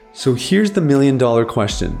So here's the million-dollar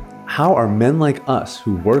question. How are men like us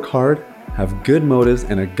who work hard, have good motives,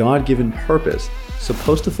 and a God-given purpose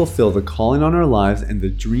supposed to fulfill the calling on our lives and the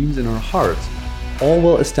dreams in our hearts, all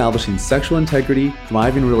while establishing sexual integrity,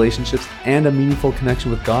 thriving relationships, and a meaningful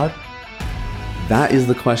connection with God? That is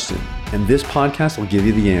the question, and this podcast will give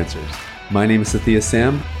you the answers. My name is Sathya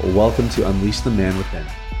Sam. Welcome to Unleash the Man Within.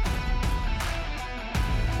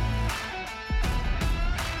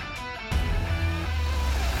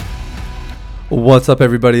 What's up,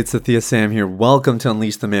 everybody? It's Sathya Sam here. Welcome to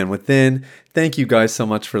Unleash the Man Within. Thank you guys so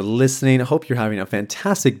much for listening. I hope you're having a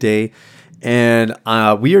fantastic day. And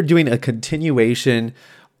we are doing a continuation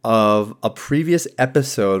of a previous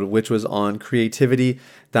episode, which was on creativity.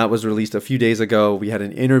 That was released a few days ago. We had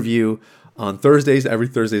an interview on Thursdays. Every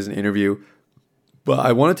Thursday is an interview. But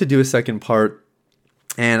I wanted to do a second part.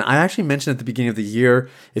 And I actually mentioned at the beginning of the year,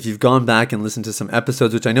 if you've gone back and listened to some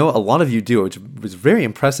episodes, which I know a lot of you do, which was very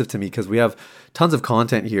impressive to me because we have tons of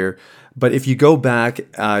content here. But if you go back,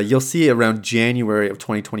 you'll see around January of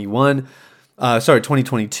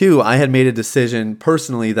 2022, I had made a decision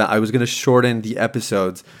personally that I was going to shorten the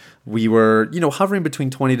episodes. We were, hovering between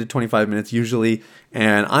 20 to 25 minutes usually.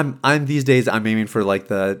 And I'm these days, I'm aiming for like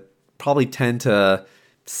the probably 10 to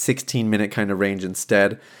 16 minute kind of range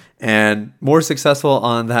instead. And more successful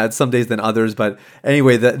on that some days than others. But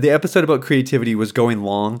anyway, the episode about creativity was going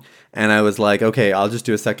long, and I was like, okay, I'll just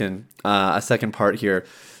do a second part here.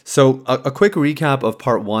 So a quick recap of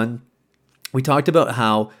part one. We talked about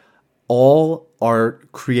how all are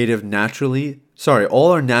naturally creative,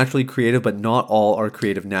 but not all are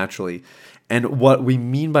creative naturally. And what we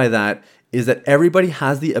mean by that is that everybody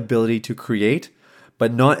has the ability to create,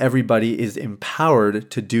 but not everybody is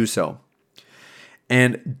empowered to do so.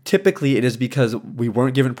 And typically it is because we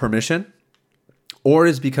weren't given permission, or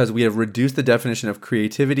is because we have reduced the definition of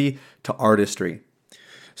creativity to artistry.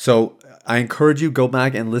 So I encourage you, go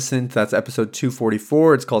back and listen. That's episode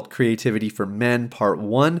 244. It's called Creativity for Men, Part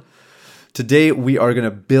 1. Today we are going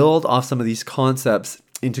to build off some of these concepts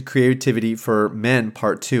into Creativity for Men,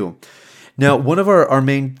 Part 2. Now, one of our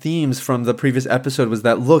main themes from the previous episode was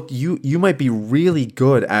that, look, you might be really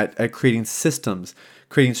good at creating systems,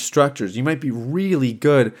 creating structures. You might be really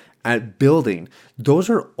good at building. Those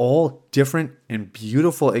are all different and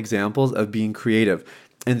beautiful examples of being creative.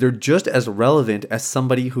 And they're just as relevant as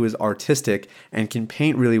somebody who is artistic and can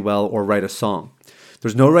paint really well or write a song.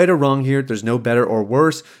 There's no right or wrong here. There's no better or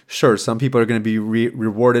worse. Sure, some people are going to be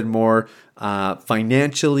rewarded more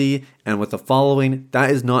financially and with the following. That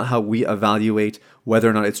is not how we evaluate whether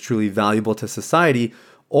or not it's truly valuable to society.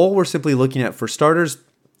 All we're simply looking at, for starters,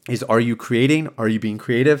 is, are you creating? Are you being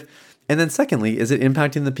creative? And then secondly, is it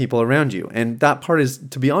impacting the people around you? And that part is,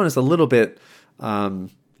 to be honest, a little bit,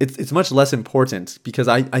 it's much less important, because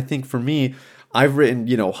I think for me, I've written,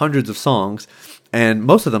 hundreds of songs, and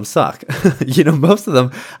most of them suck. Most of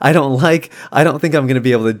them I don't like. I don't think I'm going to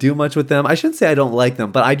be able to do much with them. I shouldn't say I don't like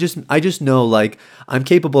them, but I just know, like, I'm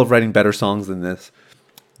capable of writing better songs than this.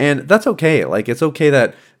 And that's okay. Like, it's okay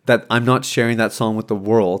that I'm not sharing that song with the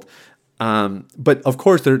world. But of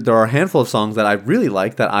course, there are a handful of songs that I really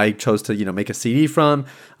like that I chose to, make a CD from.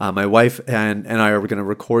 My wife and I are going to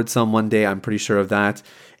record some one day. I'm pretty sure of that.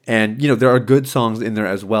 And, there are good songs in there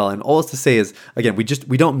as well. And all it's to say is, again,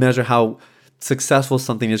 we don't measure how successful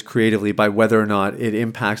something is creatively by whether or not it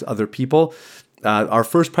impacts other people. Our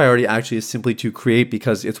first priority actually is simply to create,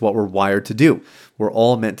 because it's what we're wired to do. We're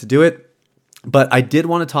all meant to do it. But I did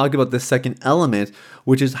want to talk about the second element,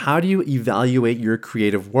 which is, how do you evaluate your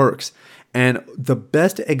creative works? And the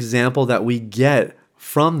best example that we get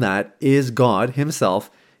from that is God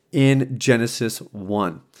himself in Genesis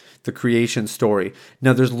 1, the creation story.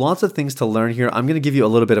 Now, there's lots of things to learn here. I'm going to give you a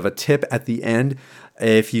little bit of a tip at the end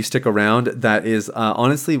if you stick around. That is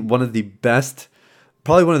honestly probably one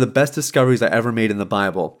of the best discoveries I ever made in the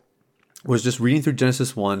Bible. Was just reading through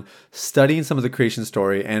Genesis 1, studying some of the creation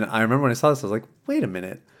story. And I remember when I saw this, I was like, wait a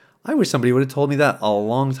minute. I wish somebody would have told me that a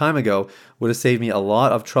long time ago. Would have saved me a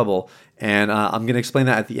lot of trouble. And I'm going to explain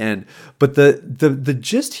that at the end. But the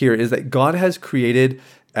gist here is that God has created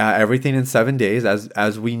everything in 7 days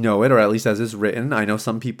as we know it, or at least as is written. I know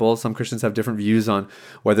some Christians have different views on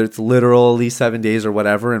whether it's literally 7 days or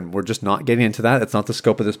whatever. And we're just not getting into that. That's not the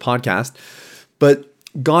scope of this podcast. But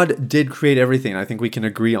God did create everything. I think we can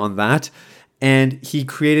agree on that. And he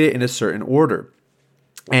created it in a certain order.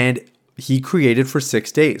 And he created for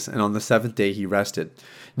 6 days. And on the seventh day, he rested.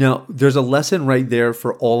 Now, there's a lesson right there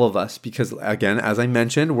for all of us, because, again, as I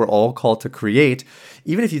mentioned, we're all called to create.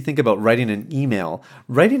 Even if you think about writing an email,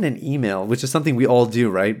 which is something we all do,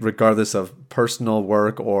 right? Regardless of personal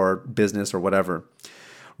work or business or whatever.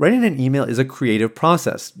 Writing an email is a creative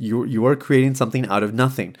process. You are creating something out of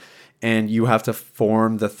nothing. And you have to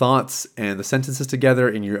form the thoughts and the sentences together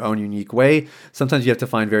in your own unique way. Sometimes you have to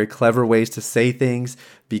find very clever ways to say things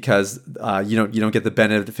because you don't get the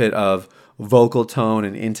benefit of vocal tone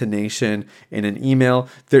and intonation in an email.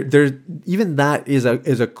 Even that is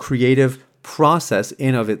a creative process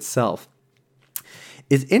in of itself.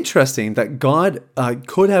 It's interesting that God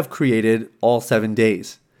could have created all 7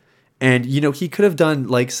 days. And, he could have done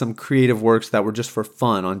like some creative works that were just for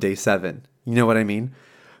fun on day 7. You know what I mean?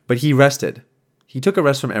 But he rested. He took a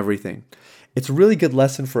rest from everything. It's a really good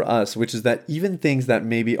lesson for us, which is that even things that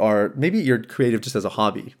maybe you're creative just as a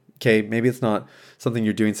hobby. Okay, maybe it's not something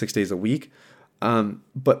you're doing 6 days a week,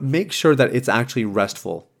 but make sure that it's actually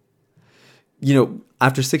restful.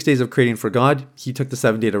 After 6 days of creating for God, he took the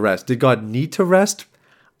 7th day to rest. Did God need to rest?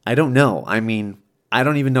 I don't know. I mean, I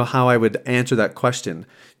don't even know how I would answer that question.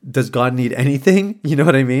 Does God need anything? You know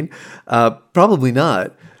what I mean? Probably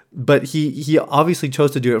not. But he obviously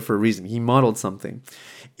chose to do it for a reason. He modeled something.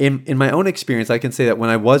 In my own experience, I can say that when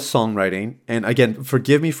I was songwriting, and again,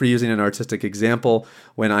 forgive me for using an artistic example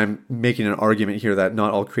when I'm making an argument here that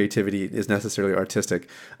not all creativity is necessarily artistic,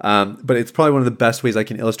 but it's probably one of the best ways I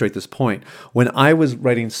can illustrate this point. When I was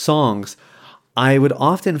writing songs, I would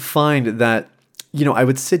often find that, I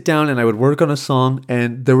would sit down and I would work on a song,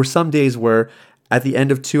 and there were some days where at the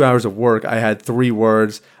end of 2 hours of work, I had 3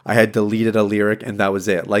 words, I had deleted a lyric, and that was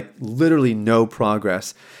it. Like literally no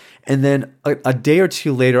progress. And then a day or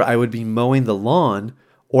two later, I would be mowing the lawn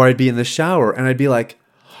or I'd be in the shower and I'd be like,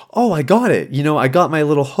 oh, I got it. I got my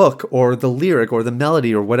little hook or the lyric or the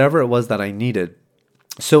melody or whatever it was that I needed.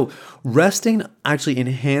 So resting actually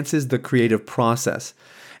enhances the creative process.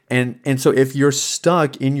 And so if you're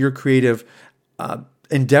stuck in your creative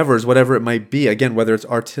endeavors, whatever it might be, again, whether it's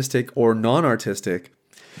artistic or non-artistic,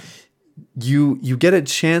 you get a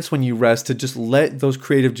chance when you rest to just let those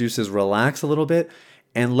creative juices relax a little bit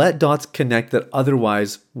and let dots connect that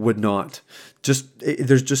otherwise would not.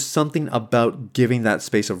 There's just something about giving that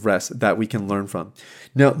space of rest that we can learn from.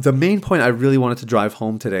 Now, the main point I really wanted to drive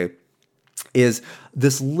home today is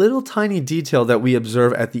this little tiny detail that we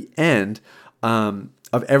observe at the end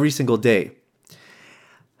of every single day,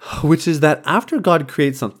 which is that after God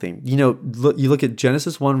creates something, you look at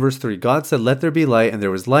Genesis 1 verse 3, God said, let there be light, and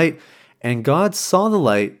there was light, and God saw the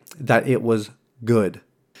light that it was good.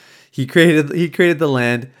 He created the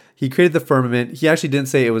land, he created the firmament. He actually didn't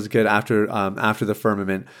say it was good after the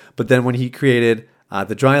firmament, but then when he created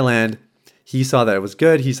the dry land, he saw that it was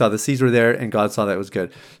good, he saw the seeds were there, and God saw that it was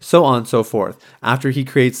good. So on and so forth. After he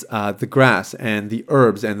creates the grass and the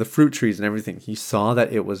herbs and the fruit trees and everything, he saw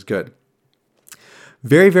that it was good.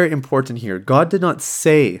 Very, very important here. God did not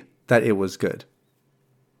say that it was good.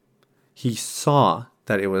 He saw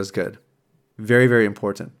that it was good. Very, very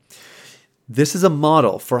important. This is a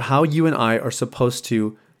model for how you and I are supposed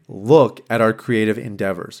to look at our creative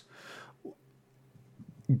endeavors.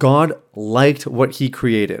 God liked what he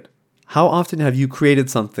created. How often have you created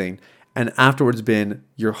something and afterwards been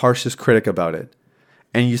your harshest critic about it?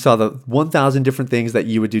 And you saw the 1,000 different things that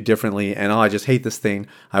you would do differently, and I just hate this thing.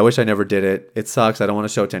 I wish I never did it. It sucks. I don't want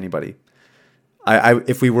to show it to anybody.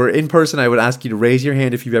 If we were in person, I would ask you to raise your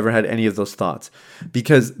hand if you've ever had any of those thoughts.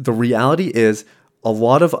 Because the reality is, a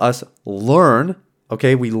lot of us learn,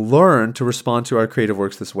 okay? We learn to respond to our creative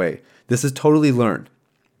works this way. This is totally learned.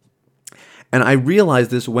 And I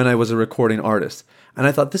realized this when I was a recording artist. And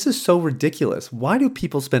I thought, this is so ridiculous. Why do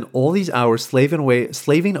people spend all these hours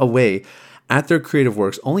slaving away at their creative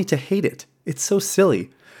works only to hate it? It's so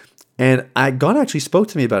silly. And God actually spoke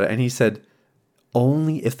to me about it. And he said,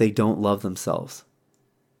 only if they don't love themselves.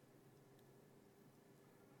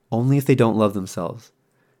 Only if they don't love themselves.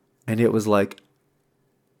 And it was like,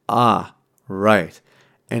 right.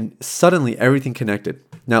 And suddenly everything connected.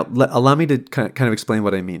 Now, allow me to kind of explain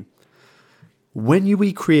what I mean. When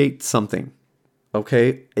we create something,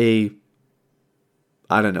 okay, a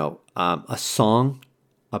song,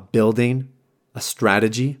 a building, a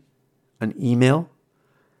strategy, an email,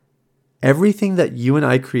 everything that you and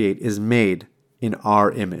I create is made in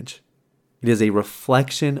our image. It is a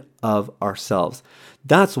reflection of ourselves.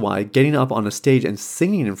 That's why getting up on a stage and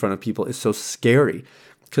singing in front of people is so scary,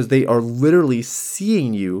 because they are literally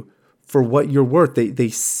seeing you for what you're worth. They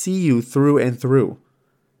see you through and through.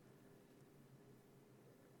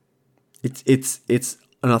 It's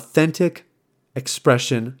an authentic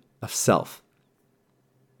expression of self.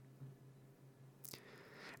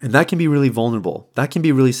 And that can be really vulnerable. That can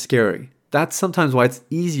be really scary. That's sometimes why it's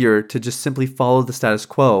easier to just simply follow the status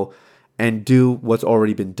quo and do what's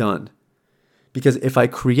already been done. Because if I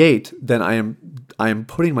create, then I am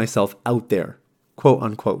putting myself out there. quote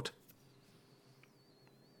unquote.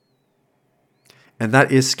 And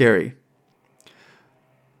that is scary.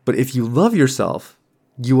 But if you love yourself,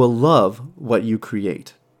 you will love what you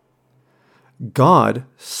create. God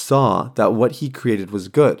saw that what he created was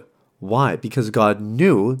good. Why? Because God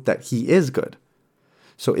knew that he is good.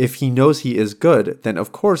 So if he knows he is good, then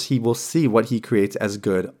of course he will see what he creates as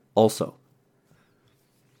good also.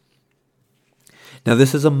 Now,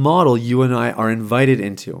 this is a model you and I are invited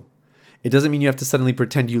into. It doesn't mean you have to suddenly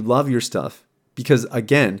pretend you love your stuff, because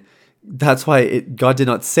again, that's why God did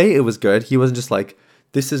not say it was good. He wasn't just like,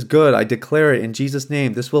 this is good. I declare it in Jesus'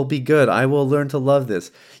 name. This will be good. I will learn to love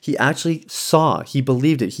this. He actually saw, he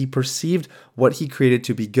believed it. He perceived what he created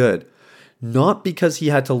to be good. Not because he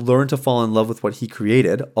had to learn to fall in love with what he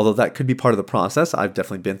created, although that could be part of the process. I've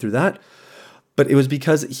definitely been through that. But it was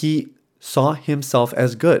because he saw himself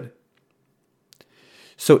as good.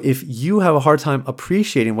 So if you have a hard time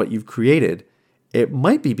appreciating what you've created, it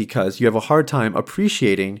might be because you have a hard time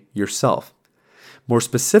appreciating yourself. More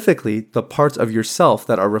specifically, the parts of yourself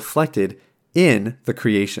that are reflected in the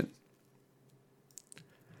creation.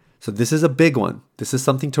 So this is a big one. This is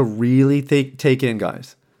something to really take in,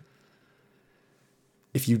 guys.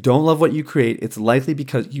 If you don't love what you create, it's likely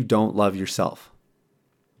because you don't love yourself.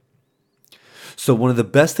 So one of the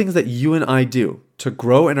best things that you and I do to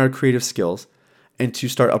grow in our creative skills and to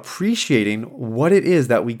start appreciating what it is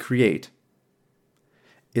that we create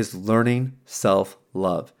is learning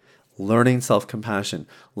self-love, learning self-compassion,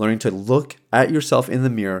 learning to look at yourself in the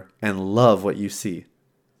mirror and love what you see.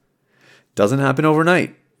 Doesn't happen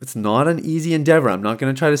overnight. It's not an easy endeavor. I'm not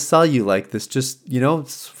going to try to sell you like this just,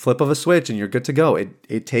 flip of a switch and you're good to go.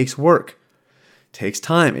 It takes work. It takes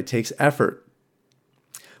time. It takes effort.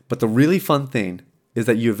 But the really fun thing is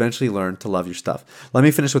that you eventually learn to love your stuff. Let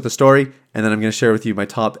me finish with the story, and then I'm going to share with you my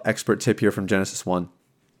top expert tip here from Genesis 1.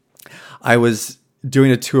 I was doing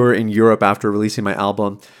a tour in Europe after releasing my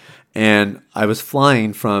album, and I was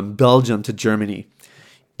flying from Belgium to Germany.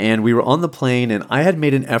 And we were on the plane, and I had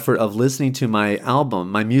made an effort of listening to my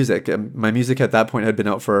album, my music. My music at that point had been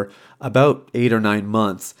out for about 8 or 9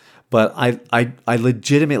 months. But I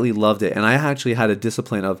legitimately loved it. And I actually had a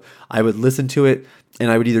discipline of I would listen to it, and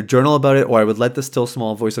I would either journal about it, or I would let the still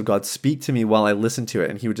small voice of God speak to me while I listened to it.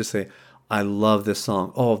 And he would just say, I love this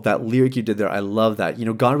song. Oh, that lyric you did there, I love that.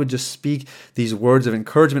 God would just speak these words of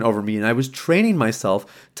encouragement over me. And I was training myself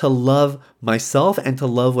to love myself and to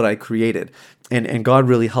love what I created. And God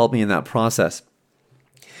really helped me in that process.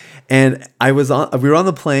 And we were on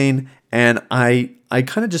the plane, and I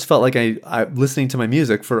kind of just felt like I listening to my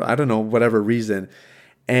music for, I don't know, whatever reason.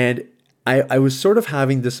 And I was sort of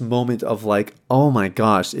having this moment of like, oh my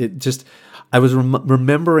gosh, I was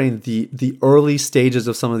remembering the early stages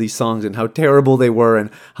of some of these songs and how terrible they were and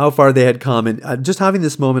how far they had come. And just having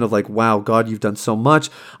this moment of like, wow, God, you've done so much.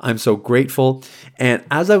 I'm so grateful. And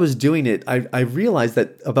as I was doing it, I realized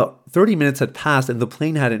that about 30 minutes had passed and the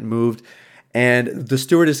plane hadn't moved. And the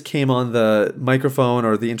stewardess came on the microphone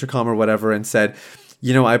or the intercom or whatever and said,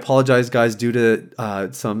 I apologize, guys, due to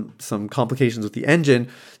some complications with the engine.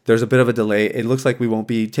 There's a bit of a delay. It looks like we won't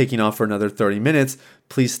be taking off for another 30 minutes.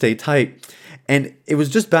 Please stay tight. And it was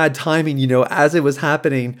just bad timing, as it was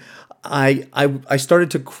happening. I started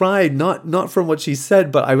to cry, not from what she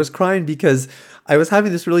said, but I was crying because I was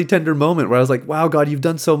having this really tender moment where I was like, wow, God, you've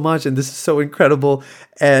done so much and this is so incredible.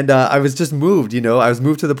 And I was just moved, I was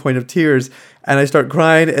moved to the point of tears, and I start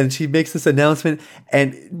crying, and she makes this announcement,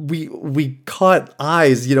 and we caught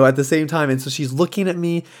eyes, at the same time. And so she's looking at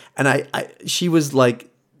me, and she was like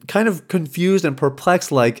kind of confused and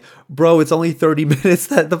perplexed, like, bro, it's only 30 minutes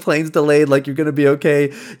that the plane's delayed, like, you're gonna be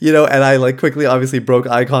okay, and I like quickly obviously broke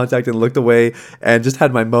eye contact and looked away and just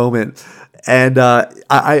had my moment. And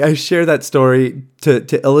I share that story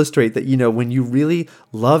to illustrate that, when you really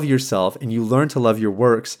love yourself and you learn to love your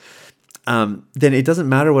works, then it doesn't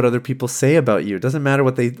matter what other people say about you. It doesn't matter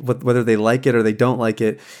whether they like it or they don't like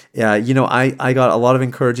it. I got a lot of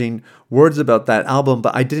encouraging words about that album,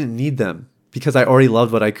 but I didn't need them because I already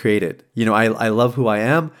loved what I created. I love who I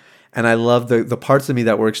am, and I love the parts of me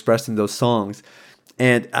that were expressed in those songs.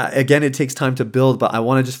 And again, it takes time to build, but I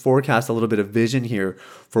want to just forecast a little bit of vision here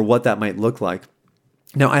for what that might look like.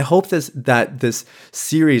 Now, I hope that this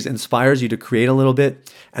series inspires you to create a little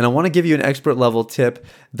bit, and I want to give you an expert level tip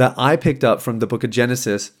that I picked up from the book of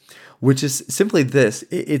Genesis, which is simply this.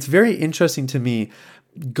 It's very interesting to me.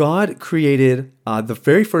 God created the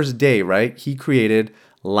very first day, right? He created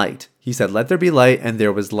light. He said, let there be light, and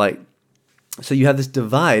there was light. So you have this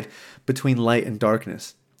divide between light and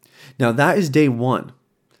darkness. Now, that is day 1,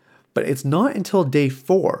 but it's not until day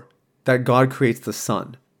 4 that God creates the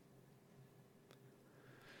sun.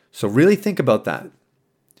 So really think about that.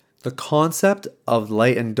 The concept of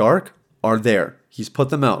light and dark are there. He's put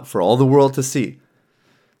them out for all the world to see.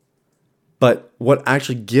 But what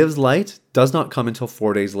actually gives light does not come until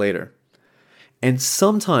 4 days later. And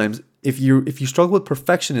sometimes if you struggle with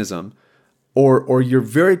perfectionism, or you're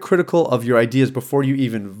very critical of your ideas before you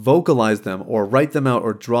even vocalize them or write them out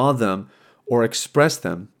or draw them or express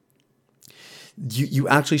them, you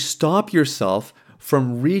actually stop yourself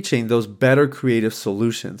from reaching those better creative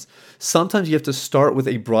solutions. Sometimes you have to start with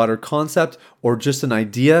a broader concept or just an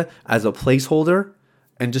idea as a placeholder,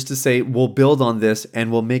 and just to say, we'll build on this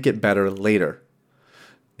and we'll make it better later.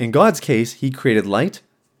 In God's case, he created light,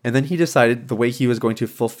 and then he decided the way he was going to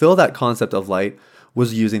fulfill that concept of light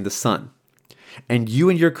was using the sun. And you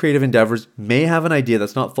and your creative endeavors may have an idea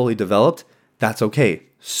that's not fully developed. That's okay.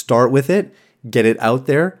 Start with it, get it out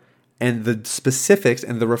there, and the specifics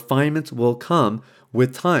and the refinements will come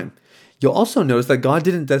with time. You'll also notice that God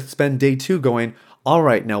didn't spend day 2 going, all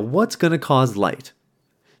right, now what's going to cause light?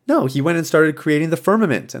 No, he went and started creating the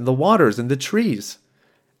firmament and the waters and the trees.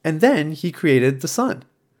 And then he created the sun.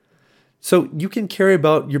 So you can carry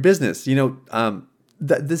about your business.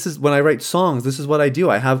 This is when I write songs, this is what I do.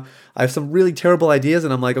 I have some really terrible ideas,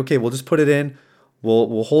 and I'm like, okay, we'll just put it in.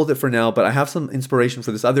 We'll hold it for now, but I have some inspiration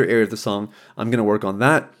for this other area of the song. I'm going to work on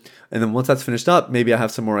that. And then once that's finished up, maybe I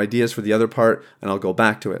have some more ideas for the other part, and I'll go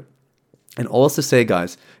back to it. And all else to say,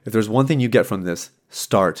 guys, if there's one thing you get from this,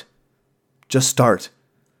 start. Just start.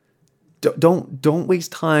 Don't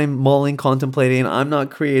waste time mulling, contemplating. I'm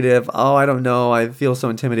not creative. Oh, I don't know. I feel so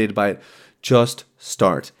intimidated by it. Just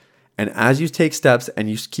start. And as you take steps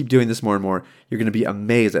and you keep doing this more and more, you're going to be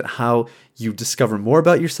amazed at how you discover more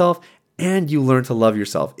about yourself and you learn to love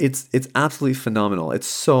yourself. It's absolutely phenomenal. It's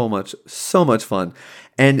so much fun.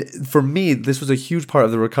 And for me, this was a huge part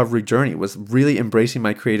of the recovery journey, was really embracing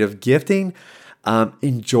my creative gifting,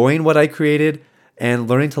 enjoying what I created, and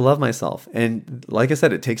learning to love myself. And like I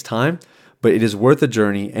said, it takes time, but it is worth the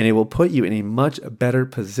journey, and it will put you in a much better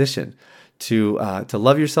position to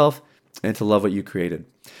love yourself and to love what you created.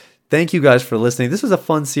 Thank you guys for listening. This was a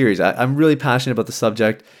fun series. I'm really passionate about the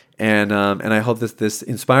subject, and I hope this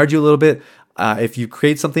inspired you a little bit. If you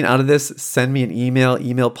create something out of this, send me an email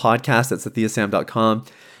podcast@sathiyasam.com,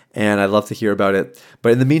 and I'd love to hear about it.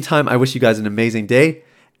 But in the meantime, I wish you guys an amazing day,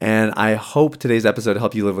 and I hope today's episode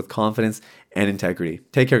helped you live with confidence and integrity.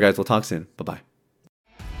 Take care, guys. We'll talk soon. Bye-bye.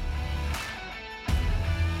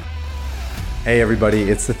 Hey, everybody.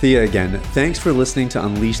 It's Sathya again. Thanks for listening to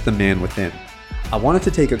Unleash the Man Within. I wanted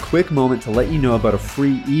to take a quick moment to let you know about a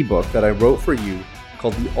free ebook that I wrote for you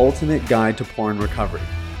called The Ultimate Guide to Porn Recovery.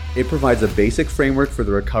 It provides a basic framework for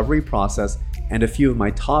the recovery process and a few of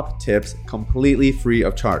my top tips completely free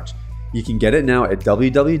of charge. You can get it now at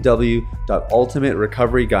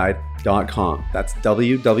www.ultimaterecoveryguide.com. That's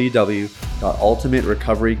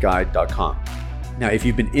www.ultimaterecoveryguide.com. Now, if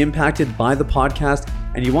you've been impacted by the podcast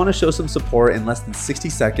and you want to show some support in less than 60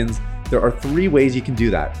 seconds, there are 3 ways you can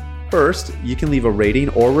do that. First, you can leave a rating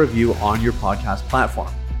or review on your podcast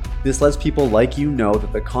platform. This lets people like you know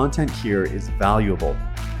that the content here is valuable.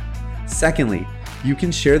 Secondly, you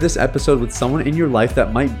can share this episode with someone in your life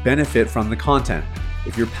that might benefit from the content.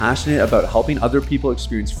 If you're passionate about helping other people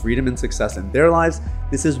experience freedom and success in their lives,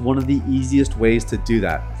 this is one of the easiest ways to do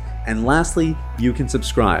that. And lastly, you can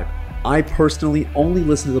subscribe. I personally only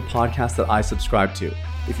listen to the podcast that I subscribe to.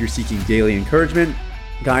 If you're seeking daily encouragement,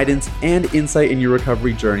 guidance, and insight in your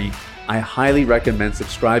recovery journey, I highly recommend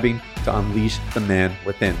subscribing to Unleash the Man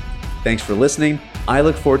Within. Thanks for listening. I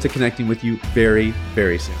look forward to connecting with you very,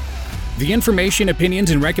 very soon. The information,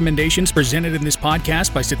 opinions, and recommendations presented in this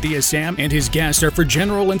podcast by Sathya Sam and his guests are for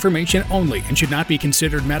general information only and should not be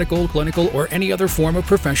considered medical, clinical, or any other form of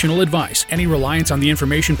professional advice. Any reliance on the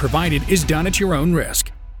information provided is done at your own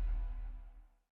risk.